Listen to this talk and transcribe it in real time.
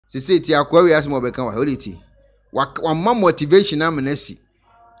say ti akwa we asmo be kan wa oleti wa ma motivation am na si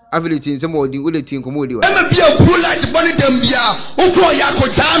ability nsem odi oleti nkomo odi wa be a blue light body dem bia ukro ya ko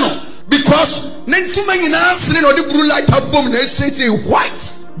jano because nentuma nyina sene no de blue light abom na say white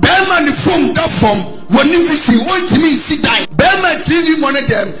be man the form that form woni vision won me sit down be man TV money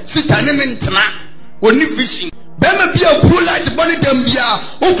dem sister ne ntena woni vision be man be a blue light body dem bia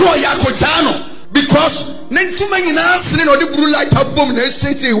ukro ya ko jano because nentuma nyina sene no de blue light abom na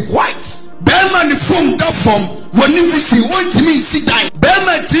say white be man the form that form woni vision won me sit down be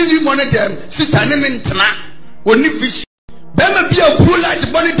man TV money dem sister ne ntena woni vision Bema be a blue light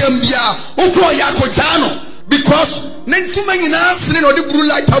bunny dem bia ukro ya ko jano because nentuma nyina sene no de blue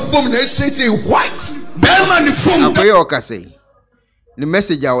light abom na say white bema ni form akoye okase ni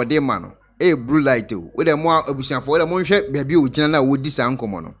message a wode ma no blue light o we dem abusiafo we dem hwe baabi ogina na wodi san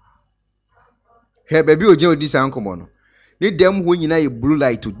komo no he baabi ogina wodi san komo no ni dem ho nyina ye blue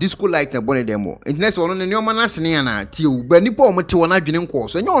light o disco light na bunny dem o internet wono ne nyoma na sene ya na tie o ba nipa o mte wona adwene nko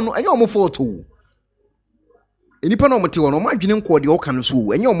so enye o mo photo nipa no mte wono ma adwene nko de o kan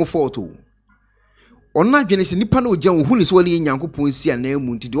so enye o mo photo ona adwene se nipa no ogya wo hu ni so wali nyankopon si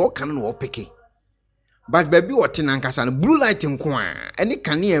anamu nti de o kan no o peke but baby what nankasa no blue light nko a ene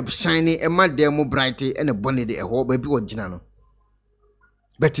kane shine e ma dem bright ene bone de e ho baby ogina no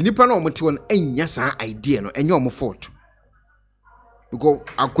but nipa no mte wono enya sa idea no enye o mo photo because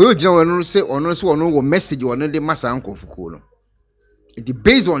akoyo ogina wono se ono wo message wono de masa ankofuko no it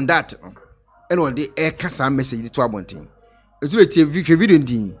based on that ene o de e kasa message to abontin etule tie video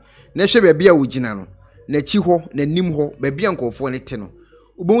ndin na hwe baabi a wogina no na chi ho na nim ho baabi a nkofo ne te no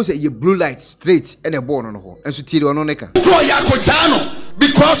ubon say ye blue light straight ene ball no ho enso tie ono ne ka to ya ko jano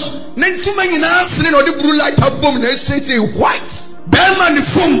because nentuma nyina sene no de blue light abom na say white bema ni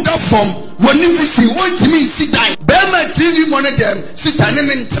form that form woni vision won me sit down bema TV money dem sister ne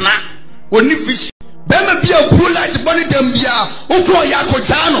ntena woni vision bema be a blue light bunny dem bia ukro ya ko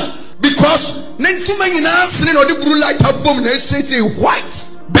jano because nentuma nyina sene no de blue light abom na say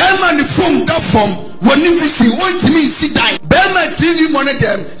white Bema ni form that form woni vision won me sit down bema TV money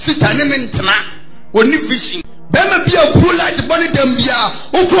dem sister ne ntena woni vision bema be a blue light bunny dem bia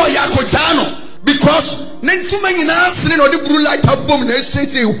ukro ya ko jano because nentuma nyina sene no de blue light abom na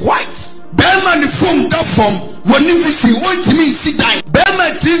say white bema ni form that form woni vision won me sit down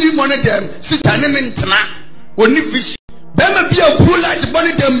bema TV money dem sister ne ntena woni vision bema be a blue light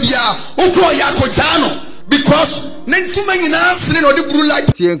bunny dem bia ukro ya ko jano because nentuma nyina sene no de blue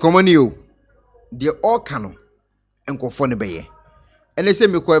light tie nkomani o de okano enkofo ne beye ene se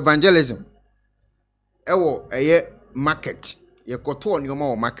meko evangelism ewo eye market ye koto oni oma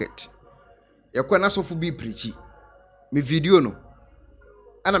wo market ye kwa na sofu bi preachi me video no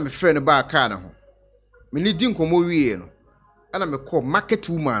ana me friend ba aka na ho me ni di nkomo wie no ana me call market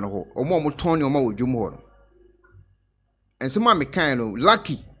woman ho omo ton oma wo dwum ho no ensema me kan no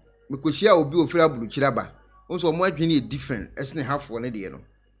lucky me kohia obi ofira bulu kiraba onso mo adwene e different esne half one de no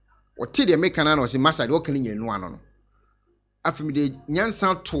wote de make na no se massa de okani nya no ano no afimi de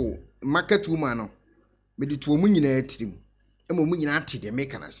nyansa to market woman no me de to mu nyina atirim e mo mu nyina ate de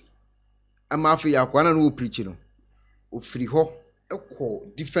make na se ama afi yakwa na no preach no ofiri ho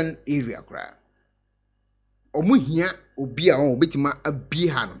ekọ different area kra omu hia obi a on obetima abi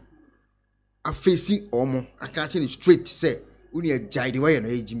ha no afesi omo aka che ni straight say uni agide wa ye no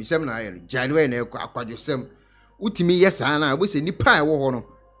ejimi sem na aye no agide wa ye no akwadwo sem utimi yesa na bo se nipa e wo ho no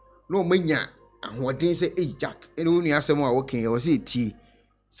na o manya ahoden se ejak ene uni asem a wo ken ye wo se tie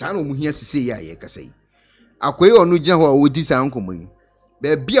sa na o mu hia sise ya ye kasa yi akoye onu gina ho a wodi sa nkomo yi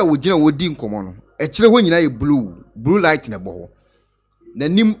be bia wo gina wodi nkomo no e kire ho nyina ye blue light na bo ho na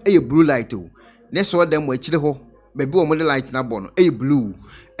nim e blue light o ne so dem wo kire ho be bi wo mo light na bo no e blue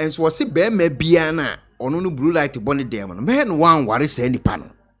enso wo se be ma bia na ono no blue light bone dem no me no wan ware sa nipa no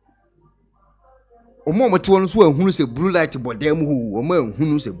omo mte won so ahunu se blue light bodem ho omo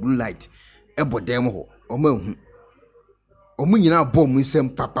ahunu se blue light e bodem ho omo ahunu omo nyina bom nsem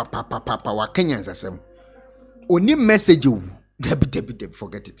papa wakanya nsasem oni message o debi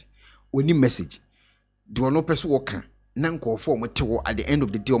forget it oni message do no person woka na nkofo mte wo at the end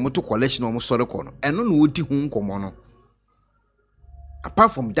of the day omo to collection omo sore ko no eno no odi hu nkomo no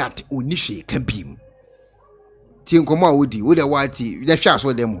apart from that oni hwe kan bim ti nkomo a wodi wo de wati de hwa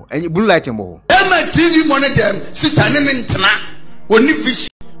so dem ho enye blue light mo ho bema TV money dem sister ne ntena oni fish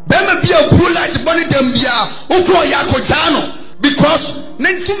bema bia blue light money dem bia ukro ya ko jano because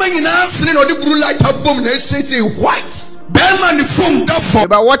nentuma nyina sene no de blue light abom na say white bema ni form that form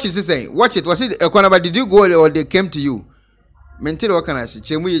but watch it say watch it was it ekonaba did you go or they came to you mentira wakana se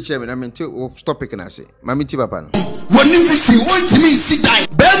chemu ye cheme na mente stop it na se mamiti papa no woni fish won me sit down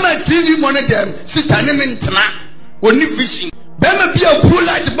bema money them sister nementna oni vision bema bia blue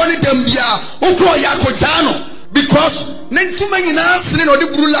light bonny them bia ukro yakojano because nentuma nyina sene no de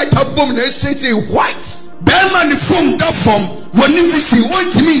blue light abom na say white bema ni form that form oni vision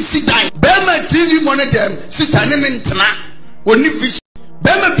ontimi si dan bema TV money them sister nementna oni vision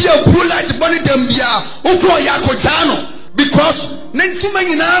bema bia blue light bonny them bia ukro yakojano because nentuma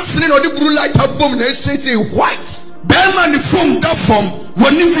nyina sene no de blue light abom na say white bema ni form that form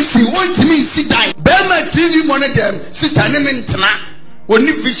woni vision ontimi si dan bema TV money them sister nementna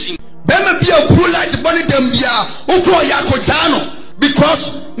woni vision bema bia blue light bonny them bia ukro yakojano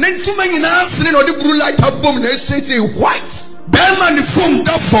because nentuma nyina sene no de blue light abom na say white bema ni form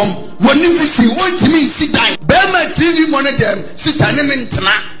that form woni vision ontimi si dan bema TV money them sister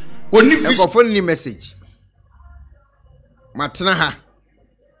nementna woni vision phone ni message matna ha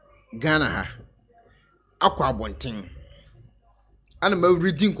Ghana ha akwa abonten ana ma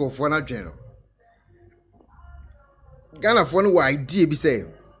reading kofo na dwen no Ghana fo no wa idea bi say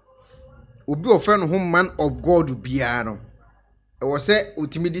obi ofe no man of God bia no e wo say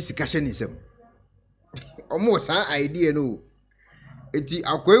otimi di sika hye ni sem omo sa idea no eti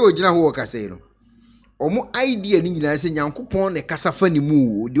akoy ogina ho ka say no omo idea ni nyina say Nyankopon ne kasa fa ni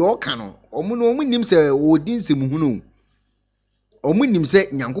mu de o ka no omo no omo nim say odi nsem hu no omo nim say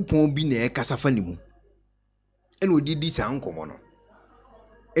Nyankopon bi na kasa fa ni mu ene odidi sa nkomo no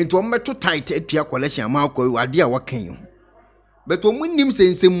enti omo meto tight atua collection ma akoy ade a wakan but omo nim say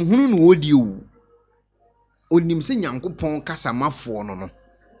nsem hu no odi o onim say Nyankopon kasa mafo no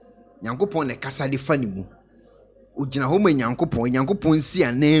Nyankopon ne kasa de fa ni mu ogina ho ma Nyankopon si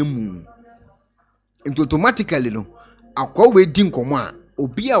anamu enti automatically no akwa we di nkomo a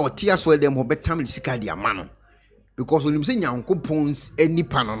obi a otia so dem ho betam sika de ama no because onim say Nyankopon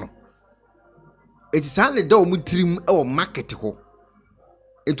enipa no eti sa le da o mutrim e o market ho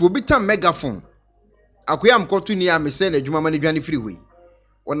enti obi tam megaphone akoya mkoto ni ya me say na adwuma ma ne dwane freeway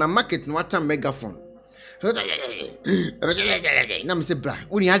ona market no atam megaphone na me say bra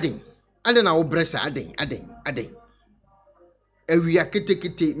uni aden na wo bresa aden ewia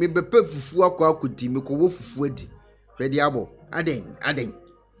ketekete me bepe fufu akwa akoti me ko wo fufu adi hwede abo aden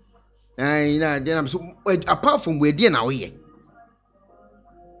ai na den am so apart from we dey na wo ye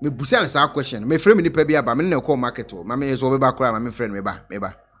me busa na sa question me frame ni pa bi aba me na call market o ma me so be ba kura ma me friend me ba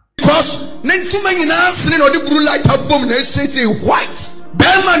because nentuma nyina sene no de blue light abom na say white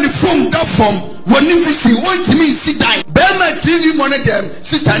bema ni form that form woni vision ontimi si dan bema TV money them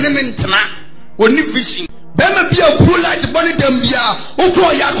sister nementna woni vision bema bia blue light bonny them bia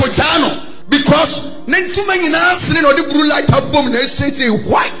ukro yakojano because nentuma nyina sene no de blue light abom na say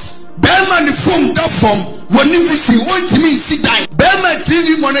white bema ni form that form woni vision ontimi si dan bema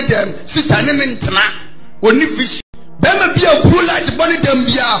TV money them sister nementna woni vision bema bia blue light bonny them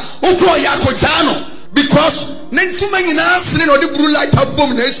bia ukro yakojano because nentuma nyina sene no de blue light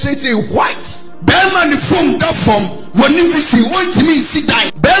abom na say white bema ni form that form woni vision ontimi si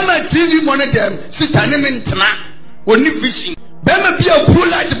dan bema TV money them sister nementna woni vision bema bia blue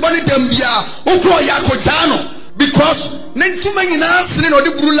light bonny them bia ukro yakojano because nentuma nyina sene no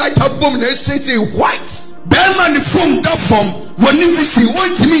de blue light abom na say white bema ni form that form woni vision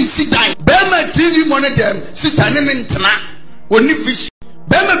ontimi si dan bema TV money them sister nementna woni vision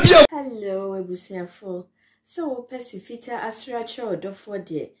bema bia. Hello ebusiafo so pesifita asracha odofo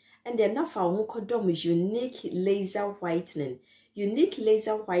de and then na fa ho kodom unique laser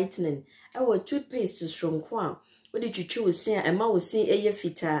whitening our toothpaste stronko a odi twitwi wo sen ema wo sen eye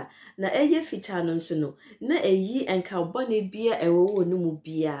fita na eye fita no nso no na eyi enka bone bia ewo wo no mu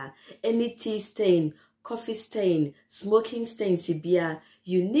bia any tea stain coffee stain smoking stain bia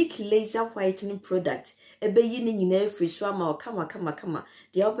unique laser whitening product ebe yi ni nyina free so ama kama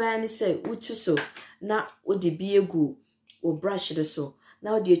de obaya ni say utu so na odi bi egu o brush de so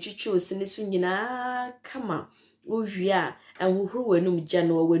na odi etwitwi osini so nyina kama uwia enhuhuru wenum gya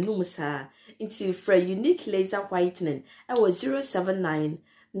no wenum saa into for unique laser whitening I was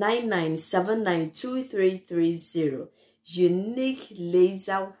 07999792330 unique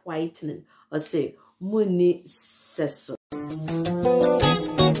laser whitening or say money seso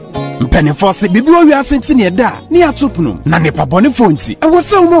Penifo se bibi wo wiase ntine da ne atopnum na ne pabone fonti e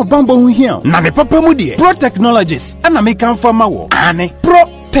wo bambo hu hia na ne papa mu de pro technologies ana me kan fa ma wo ane pro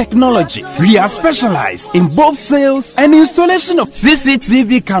Technologies. We are specialized in both sales and installation of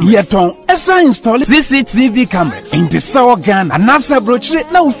CCTV cameras. Yeton, esa install CCTV cameras in the Sour Ghana and NASA brochure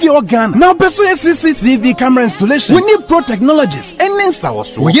now fear Ghana. Now pursue CCTV camera installation. We need Pro Technologies and then Sour.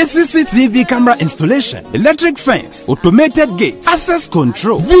 We use CCTV camera installation, electric fence, automated gate, access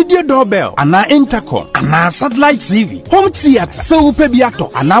control, video doorbell, and our intercom, and our satellite TV, home theater, so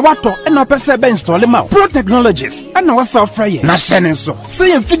upebiato, and our water, and our pesebe install them out. Pro Technologies, and our software. Na shene so.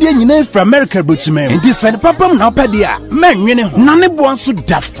 Say a video nyina from America brochime. And this and papa na pedia. Men nwene nane bo so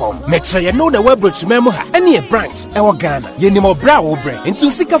da form. Make sure you know the web brochime mo ha. Any a branch e wo Ghana. Ye ni mo bra wo bre.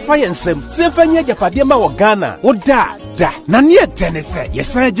 Into sika fire nsem. Se fanya japade ma wo Ghana. Wo da. Na near tenese,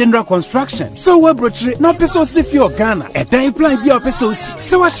 yes, general construction. So we broche no peso si fi Ghana. E dan plan bi opeso si.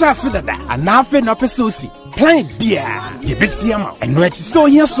 Se wa sha se dada. Ana fe no peso si. Plan bia. Ye besi ama. Eno echi so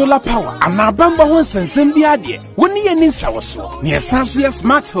here solar power. Ana bamba ho nsensem bi ade. Woni ye ni nsawo so. Ne sanso ye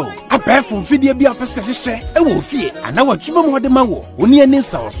smart home. Apa fun fidie bi opese hyehyɛ. E wo fie. Ana wa twuma mo de ma wo. Woni ye ni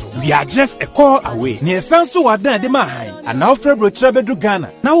nsawo so. We are just a call away. Ne sanso wa dan de ma han. Ana ofre broche bedu Ghana.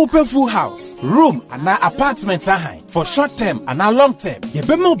 Na wo pe full house, room, ana apartment ahan. For short term and a long term, ye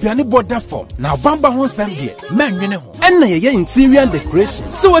be mo biani border form. Now bamba ho sam die, man nwene ho. And ye interior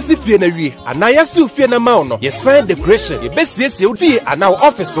decoration. So wasi fie na wie, and na yesu fie na ma no. Ye sign decoration, ye be siesie fie and now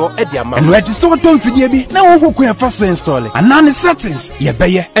office or e dia ma. And we so ton fidie bi, na wo ko ya faso install. And now the settings, ye be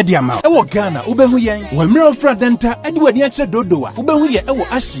ye e dia ma. E wo Ghana, ubehu yen. Wo mre ofra denta, e di wani ache dodoa. Ubehu ye e wo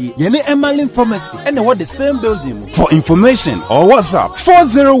ahye, ye ne Emalin Pharmacy, and what the same building. For information or WhatsApp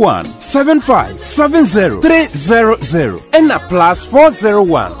 401-7570-300 and a plus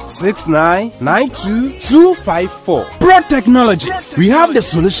 401-6992-254. Pro Technologies. We have the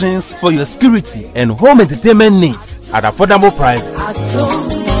solutions for your security and home entertainment needs at affordable prices.